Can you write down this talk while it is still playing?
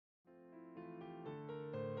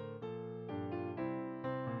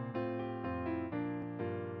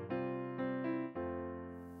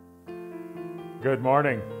Good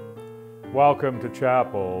morning. Welcome to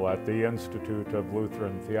chapel at the Institute of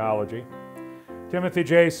Lutheran Theology. Timothy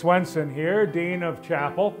J. Swenson here, Dean of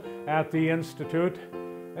Chapel at the Institute,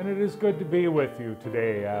 and it is good to be with you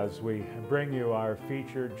today as we bring you our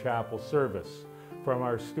featured chapel service from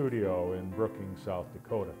our studio in Brookings, South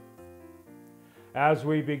Dakota. As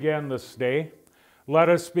we begin this day, let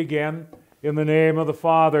us begin in the name of the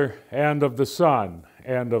Father, and of the Son,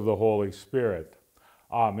 and of the Holy Spirit.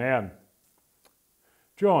 Amen.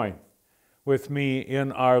 Join with me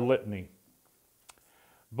in our litany.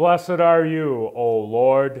 Blessed are you, O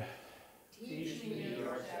Lord. Teach me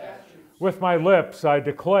your statutes. With my lips I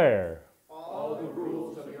declare All the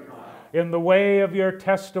rules of your mouth. In the way of your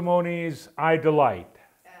testimonies I delight.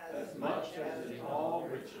 As much as in all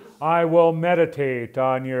riches. I will meditate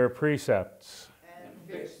on your precepts. And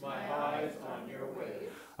fix my eyes on your ways.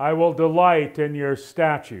 I will delight in your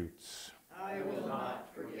statutes. I will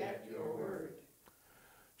not forget your word.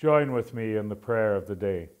 Join with me in the prayer of the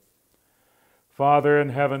day. Father in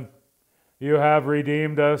heaven, you have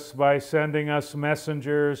redeemed us by sending us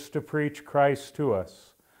messengers to preach Christ to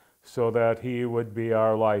us, so that he would be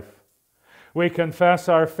our life. We confess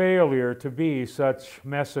our failure to be such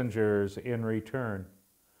messengers in return.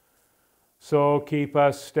 So keep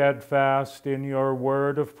us steadfast in your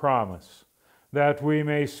word of promise, that we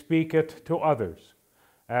may speak it to others,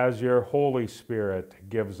 as your Holy Spirit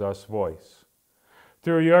gives us voice.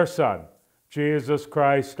 Through your Son, Jesus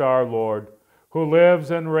Christ our Lord, who lives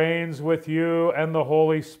and reigns with you and the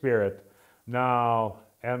Holy Spirit, now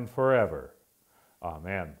and forever.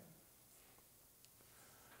 Amen.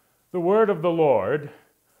 The word of the Lord,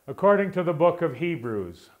 according to the book of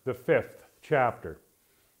Hebrews, the 5th chapter.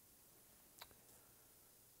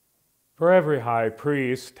 For every high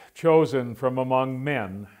priest chosen from among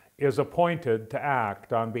men is appointed to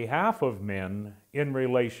act on behalf of men in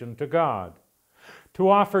relation to God, to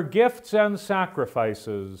offer gifts and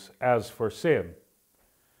sacrifices as for sin.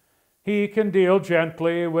 He can deal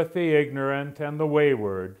gently with the ignorant and the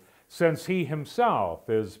wayward, since he himself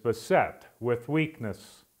is beset with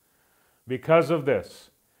weakness. Because of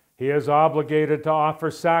this, he is obligated to offer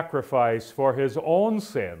sacrifice for his own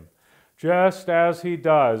sin, just as he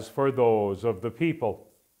does for those of the people.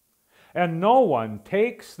 And no one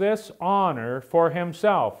takes this honor for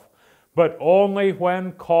himself, but only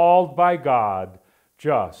when called by God,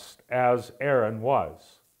 just as Aaron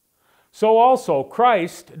was. So also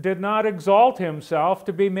Christ did not exalt himself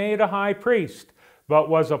to be made a high priest, but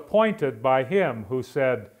was appointed by him who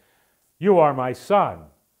said, "You are my son,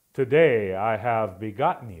 today I have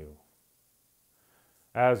begotten you."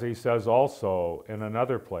 As he says also in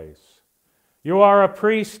another place, "You are a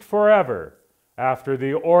priest forever, after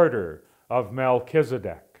the order of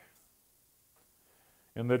Melchizedek."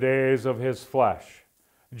 In the days of his flesh,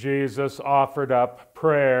 Jesus offered up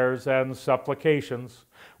prayers and supplications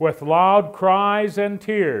with loud cries and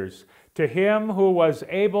tears to him who was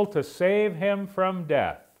able to save him from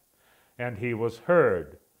death, and he was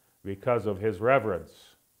heard because of his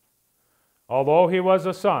reverence. Although he was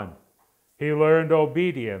a son, he learned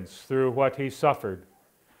obedience through what he suffered,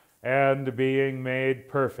 and being made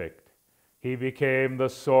perfect, he became the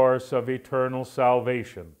source of eternal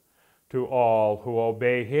salvation to all who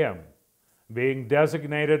obey him, being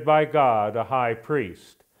designated by God a high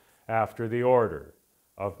priest after the order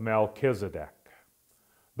of Melchizedek.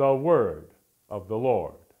 The word of the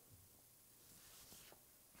Lord.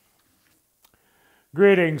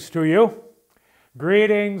 Greetings to you.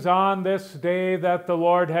 Greetings on this day that the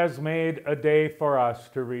Lord has made a day for us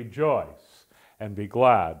to rejoice and be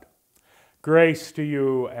glad. Grace to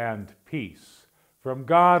you and peace from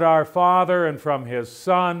God our Father and from his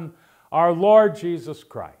Son, our Lord Jesus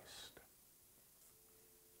Christ.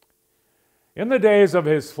 In the days of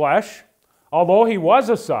his flesh, although he was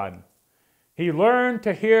a son, he learned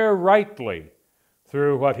to hear rightly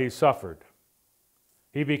through what he suffered.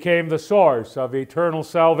 He became the source of eternal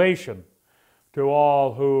salvation to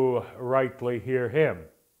all who rightly hear him,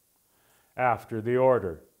 after the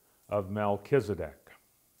order of Melchizedek.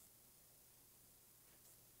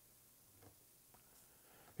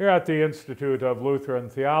 Here at the Institute of Lutheran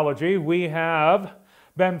Theology, we have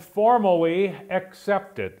been formally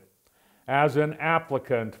accepted as an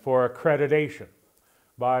applicant for accreditation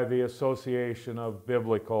by the Association of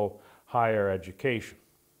Biblical Higher Education.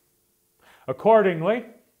 Accordingly,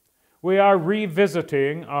 we are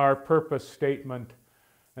revisiting our purpose statement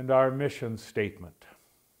and our mission statement.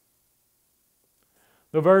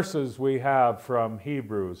 The verses we have from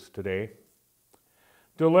Hebrews today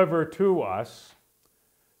deliver to us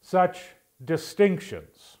such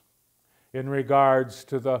distinctions in regards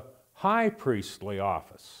to the high priestly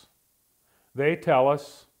office They tell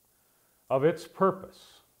us of its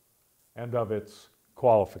purpose and of its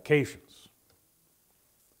qualifications.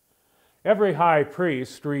 Every high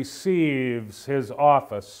priest receives his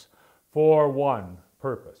office for one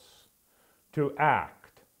purpose: to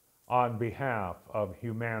act on behalf of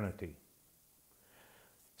humanity.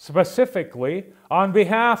 Specifically, on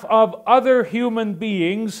behalf of other human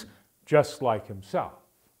beings just like himself.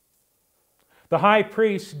 The high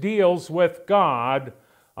priest deals with God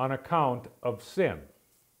on account of sin.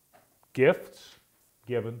 Gifts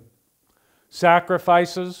given,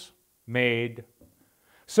 sacrifices made,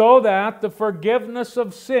 so that the forgiveness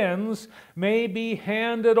of sins may be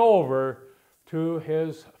handed over to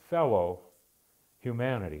his fellow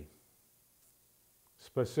humanity,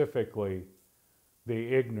 specifically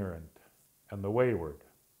the ignorant and the wayward.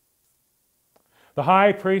 The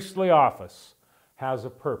high priestly office has a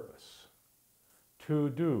purpose: to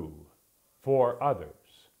do for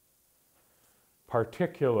others,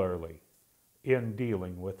 particularly in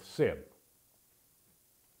dealing with sin.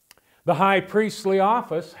 The high priestly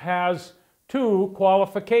office has two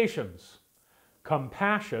qualifications: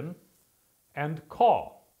 compassion and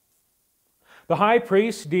call. The high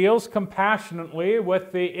priest deals compassionately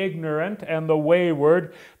with the ignorant and the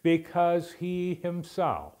wayward because he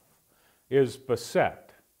himself is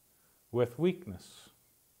beset with weakness.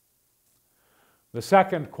 The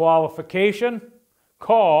second qualification,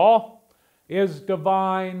 call, is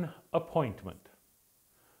divine appointment.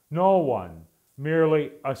 No one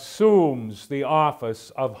merely assumes the office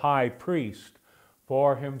of high priest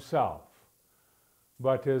for himself,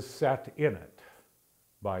 but is set in it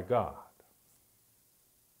by God.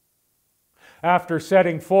 After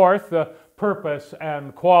setting forth the purpose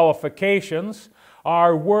and qualifications,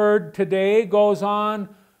 our word today goes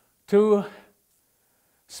on to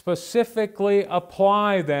specifically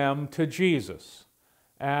apply them to Jesus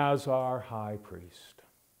as our high priest.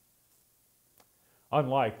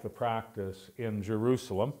 Unlike the practice in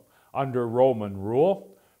Jerusalem under Roman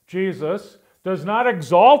rule, Jesus does not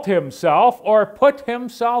exalt himself or put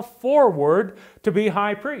himself forward to be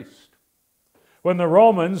high priest. When the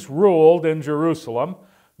Romans ruled in Jerusalem,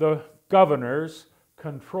 the governors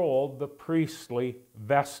controlled the priestly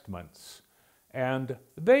vestments, and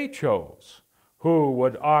they chose who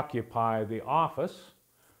would occupy the office,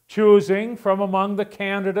 choosing from among the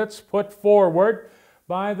candidates put forward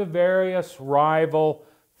by the various rival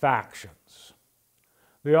factions.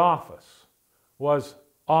 The office was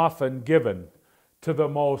often given to the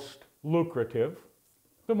most lucrative,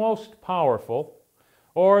 the most powerful,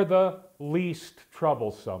 or the least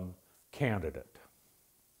troublesome candidate.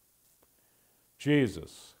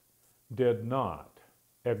 Jesus did not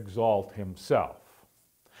exalt himself,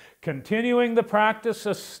 continuing the practice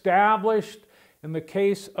established in the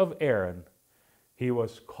case of Aaron. He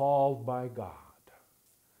was called by God.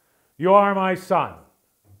 "You are my son.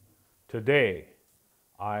 Today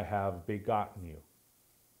I have begotten you."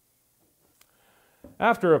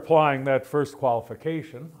 After applying that first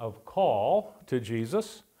qualification of call to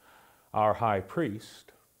Jesus, our high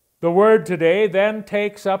priest, the word today then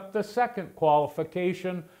takes up the second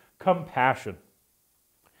qualification, compassion.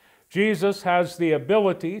 Jesus has the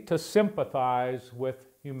ability to sympathize with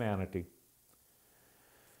humanity.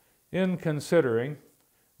 In considering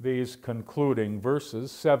these concluding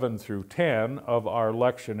verses 7 through 10 of our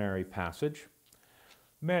lectionary passage,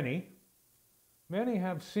 many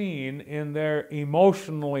have seen in their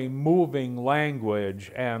emotionally moving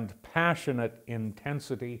language and passionate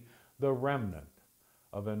intensity the remnant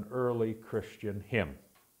of an early Christian hymn,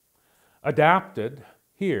 adapted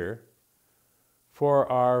here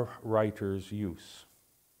for our writer's use.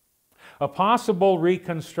 A possible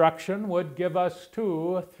reconstruction would give us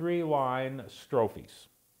 2 3-line strophes,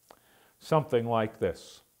 something like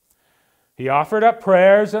this: "He offered up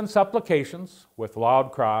prayers and supplications with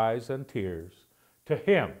loud cries and tears to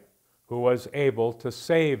him who was able to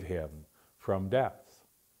save him from death.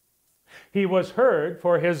 He was heard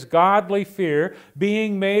for his godly fear,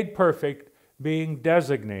 being made perfect, being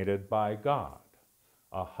designated by God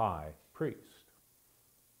a high priest."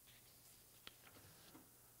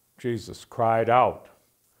 Jesus cried out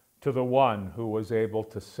to the one who was able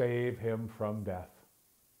to save him from death.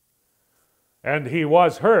 And he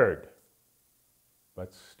was heard,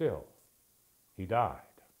 but still he died.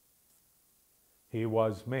 He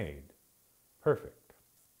was made perfect.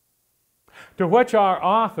 To which our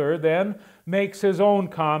author then makes his own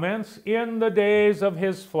comments: "In the days of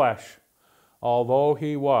his flesh, although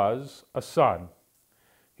he was a son,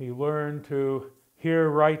 he learned to hear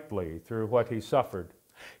rightly through what he suffered.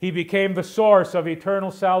 He became the source of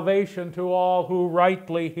eternal salvation to all who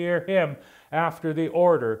rightly hear him after the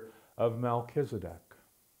order of Melchizedek.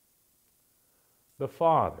 The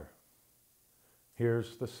Father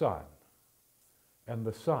hears the Son, and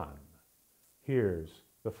the Son hears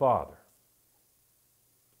the Father.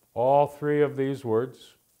 All three of these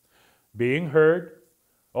words, being heard,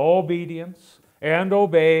 obedience, and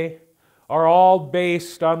obey, are all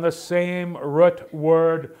based on the same root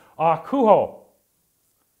word, akuo,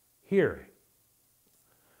 hearing,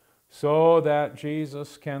 so that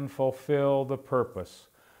Jesus can fulfill the purpose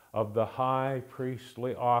of the high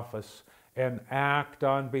priestly office and act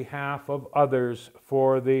on behalf of others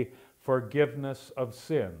for the forgiveness of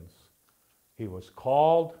sins. He was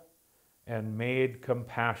called and made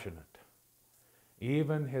compassionate.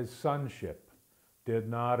 Even his sonship did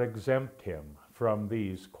not exempt him from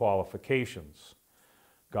these qualifications.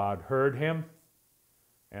 God heard him,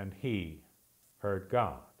 and he heard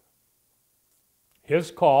God.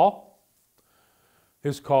 His call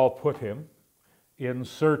put him,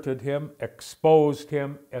 inserted him, exposed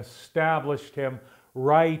him, established him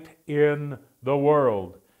right in the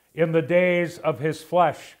world. In the days of his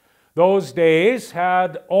flesh, those days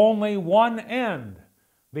had only one end,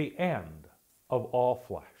 the end of all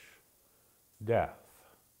flesh, death.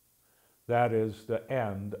 That is the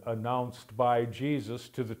end announced by Jesus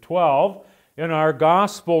to the 12 in our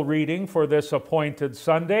gospel reading for this appointed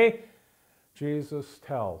Sunday. Jesus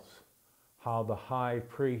tells how the high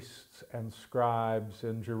priests and scribes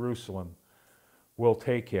in Jerusalem will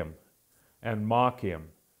take him and mock him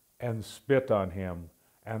and spit on him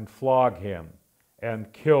and flog him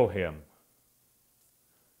and kill him.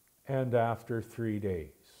 And after 3 days,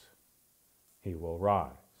 he will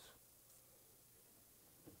rise.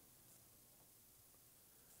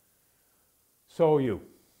 So you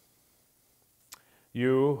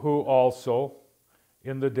who also,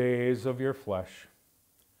 in the days of your flesh,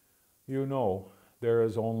 you know there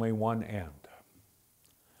is only one end,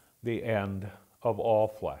 the end of all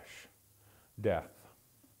flesh, death.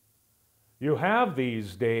 You have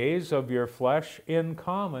these days of your flesh in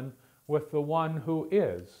common with the one who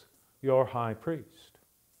is your high priest.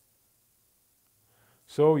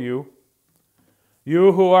 So you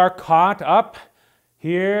who are caught up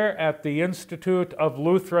here at the Institute of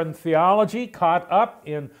Lutheran Theology, caught up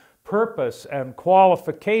in purpose and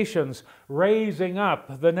qualifications, raising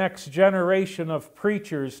up the next generation of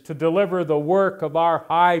preachers to deliver the work of our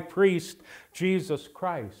high priest, Jesus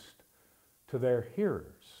Christ, to their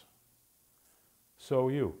hearers. So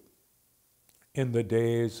you, in the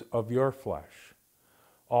days of your flesh,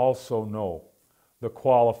 also know the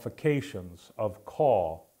qualifications of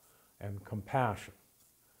call and compassion,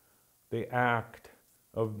 the act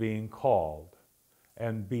of being called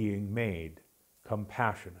and being made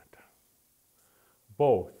compassionate.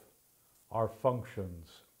 Both are functions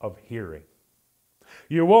of hearing.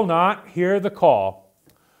 You will not hear the call,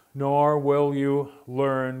 nor will you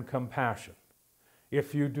learn compassion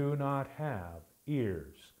if you do not have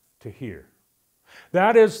ears to hear.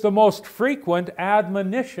 That is the most frequent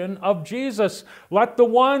admonition of Jesus. Let the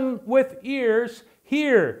one with ears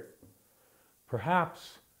hear.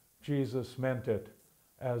 Perhaps Jesus meant it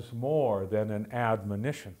as more than an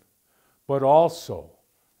admonition, but also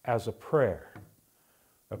as a prayer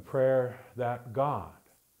that God,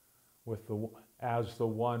 as the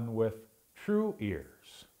one with true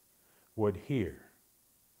ears, would hear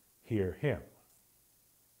him.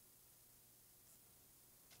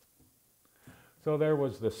 So there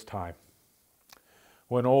was this time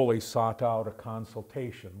when Ole sought out a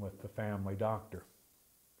consultation with the family doctor.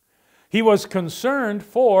 He was concerned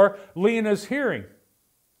for Lena's hearing.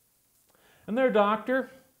 And their doctor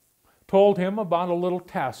told him about a little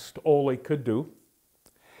test Ole could do.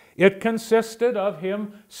 It consisted of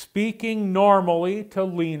him speaking normally to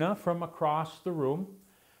Lena from across the room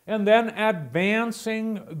and then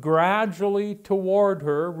advancing gradually toward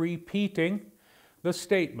her, repeating the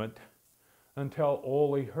statement until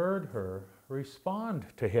Ole heard her respond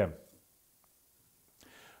to him.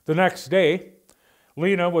 The next day,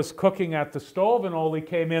 Lena was cooking at the stove and Ole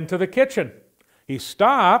came into the kitchen. He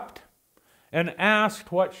stopped and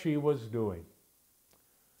asked what she was doing.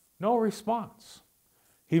 No response.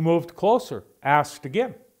 He moved closer, asked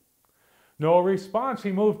again. No response.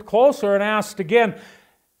 He moved closer and asked again.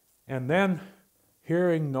 And then,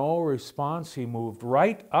 hearing no response, he moved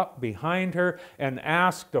right up behind her and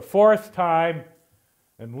asked a fourth time.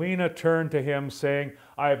 And Lena turned to him saying,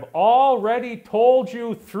 "I've already told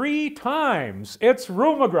you 3 times. It's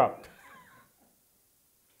Rumagrupt."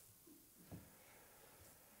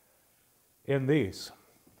 In these,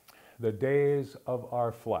 the days of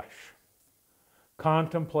our flesh,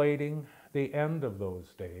 contemplating the end of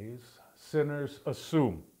those days, sinners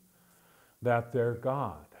assume that their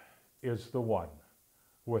God is the one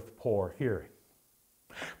with poor hearing.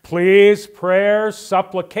 Pleas, prayers,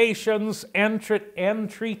 supplications,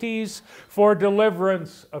 entreaties for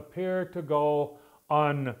deliverance appear to go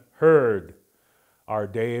unheard. Our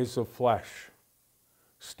days of flesh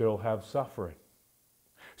still have suffering,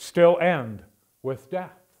 still end with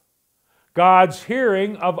death. God's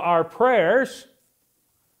hearing of our prayers,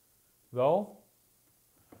 though,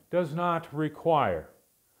 does not require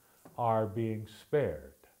our being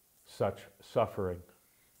spared such suffering,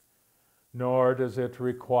 nor does it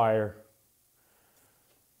require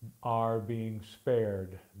our being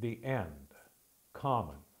spared the end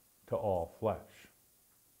common to all flesh.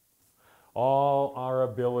 All our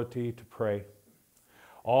ability to pray,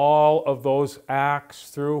 all of those acts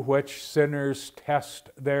through which sinners test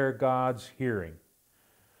their God's hearing,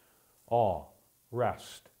 all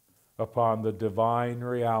rest upon the divine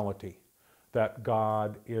reality that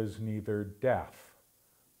God is neither deaf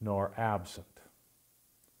nor absent.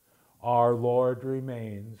 Our Lord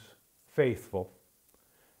remains faithful,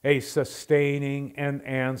 a sustaining and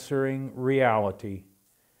answering reality,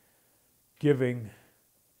 giving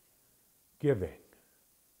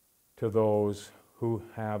to those who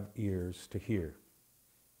have ears to hear.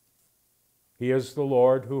 He is the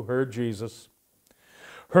Lord who heard Jesus,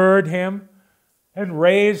 heard him, and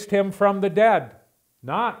raised him from the dead,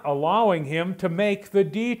 not allowing him to make the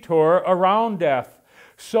detour around death.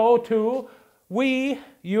 So too, we,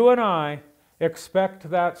 you and I, expect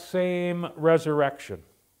that same resurrection,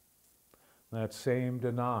 that same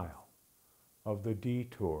denial of the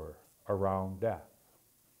detour around death.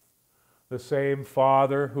 The same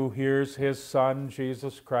Father who hears his Son,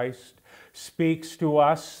 Jesus Christ, speaks to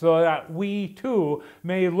us so that we too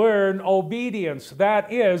may learn obedience.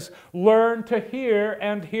 That is, learn to hear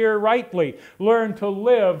and hear rightly. Learn to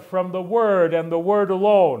live from the Word and the Word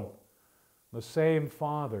alone. The same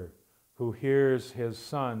Father who hears his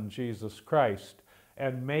Son, Jesus Christ,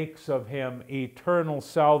 and makes of him eternal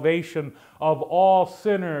salvation of all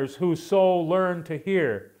sinners who so learn to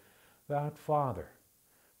hear. That Father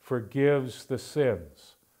forgives the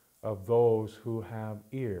sins of those who have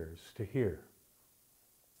ears to hear.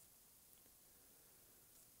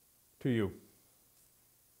 To you,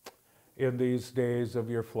 in these days of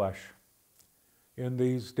your flesh, in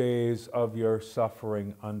these days of your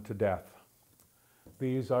suffering unto death,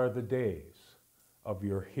 these are the days of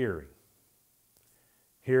your hearing.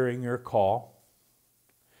 Hearing your call,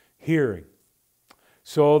 hearing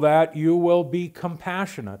so that you will be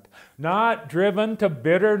compassionate, not driven to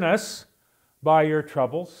bitterness by your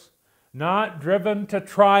troubles, not driven to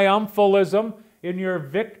triumphalism in your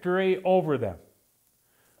victory over them,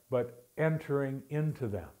 but entering into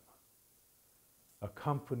them,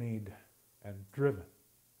 accompanied and driven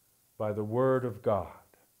by the Word of God,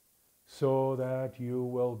 so that you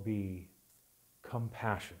will be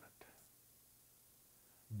compassionate,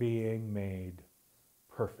 being made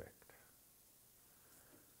perfect.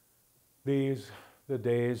 These, the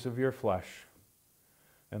days of your flesh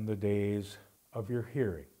and the days of your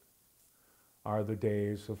hearing, are the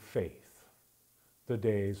days of faith, the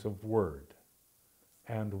days of Word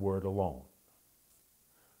and Word alone.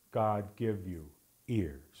 God give you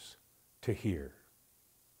ears to hear.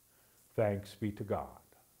 Thanks be to God.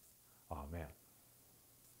 Amen.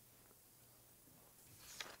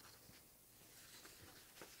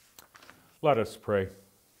 Let us pray.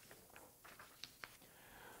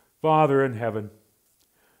 Father in heaven,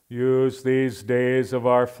 use these days of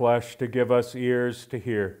our flesh to give us ears to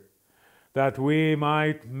hear, that we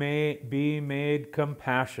might be made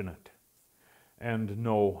compassionate and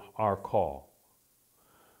know our call.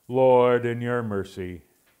 Lord, in your mercy.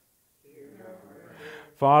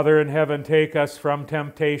 Father in heaven, take us from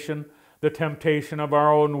temptation, the temptation of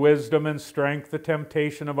our own wisdom and strength, the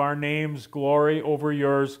temptation of our name's glory over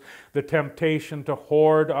yours, the temptation to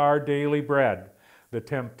hoard our daily bread, the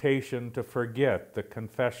temptation to forget the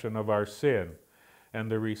confession of our sin and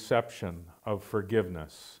the reception of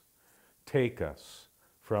forgiveness. Take us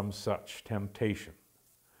from such temptation.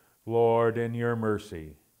 Lord, in your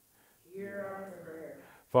mercy. Hear our prayer.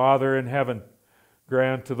 Father in heaven,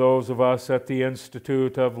 grant to those of us at the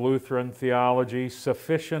Institute of Lutheran Theology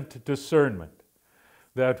sufficient discernment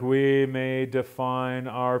that we may define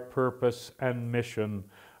our purpose and mission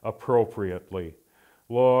appropriately.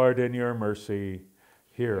 Lord, in your mercy,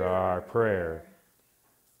 hear our prayer.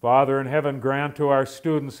 Father in heaven, grant to our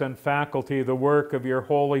students and faculty the work of your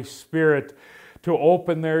Holy Spirit to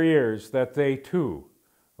open their ears, that they too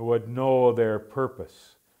would know their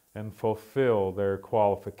purpose and fulfill their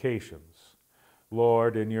qualifications.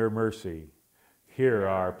 Lord, in your mercy, hear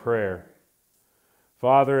our prayer.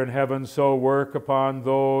 Father in heaven, so work upon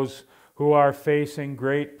those who are facing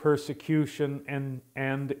great persecution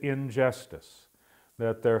and injustice,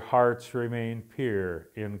 that their hearts remain pure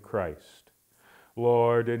in Christ.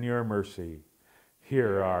 Lord, in your mercy,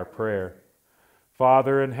 hear our prayer.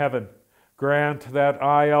 Father in heaven, grant that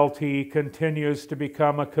ILT continues to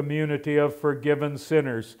become a community of forgiven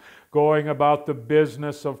sinners, going about the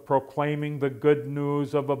business of proclaiming the good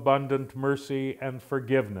news of abundant mercy and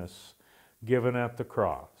forgiveness given at the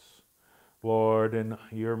cross. Lord, in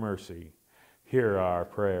your mercy, hear our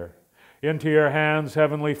prayer. Into your hands,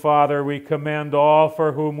 Heavenly Father, we commend all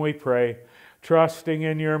for whom we pray, trusting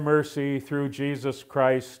in your mercy through Jesus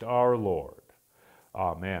Christ our Lord.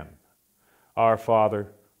 Amen. Our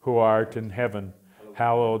Father, who art in heaven,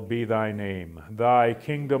 hallowed be thy name. Thy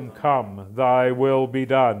kingdom come, thy will be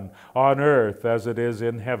done, on earth as it is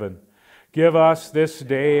in heaven. Give us this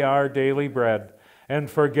day our daily bread, and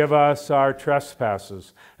forgive us our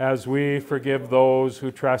trespasses, as we forgive those who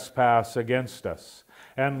trespass against us.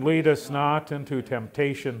 And lead us not into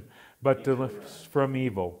temptation, but deliver us from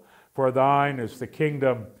evil. For thine is the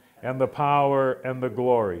kingdom, and the power, and the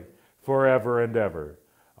glory, forever and ever.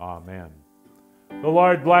 Amen. The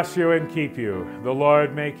Lord bless you and keep you. The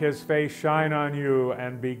Lord make his face shine on you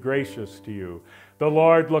and be gracious to you. The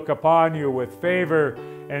Lord look upon you with favor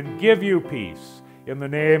and give you peace. In the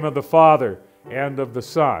name of the Father, and of the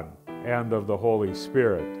Son, and of the Holy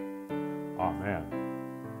Spirit.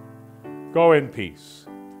 Amen. Go in peace.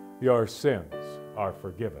 Your sins are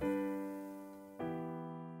forgiven.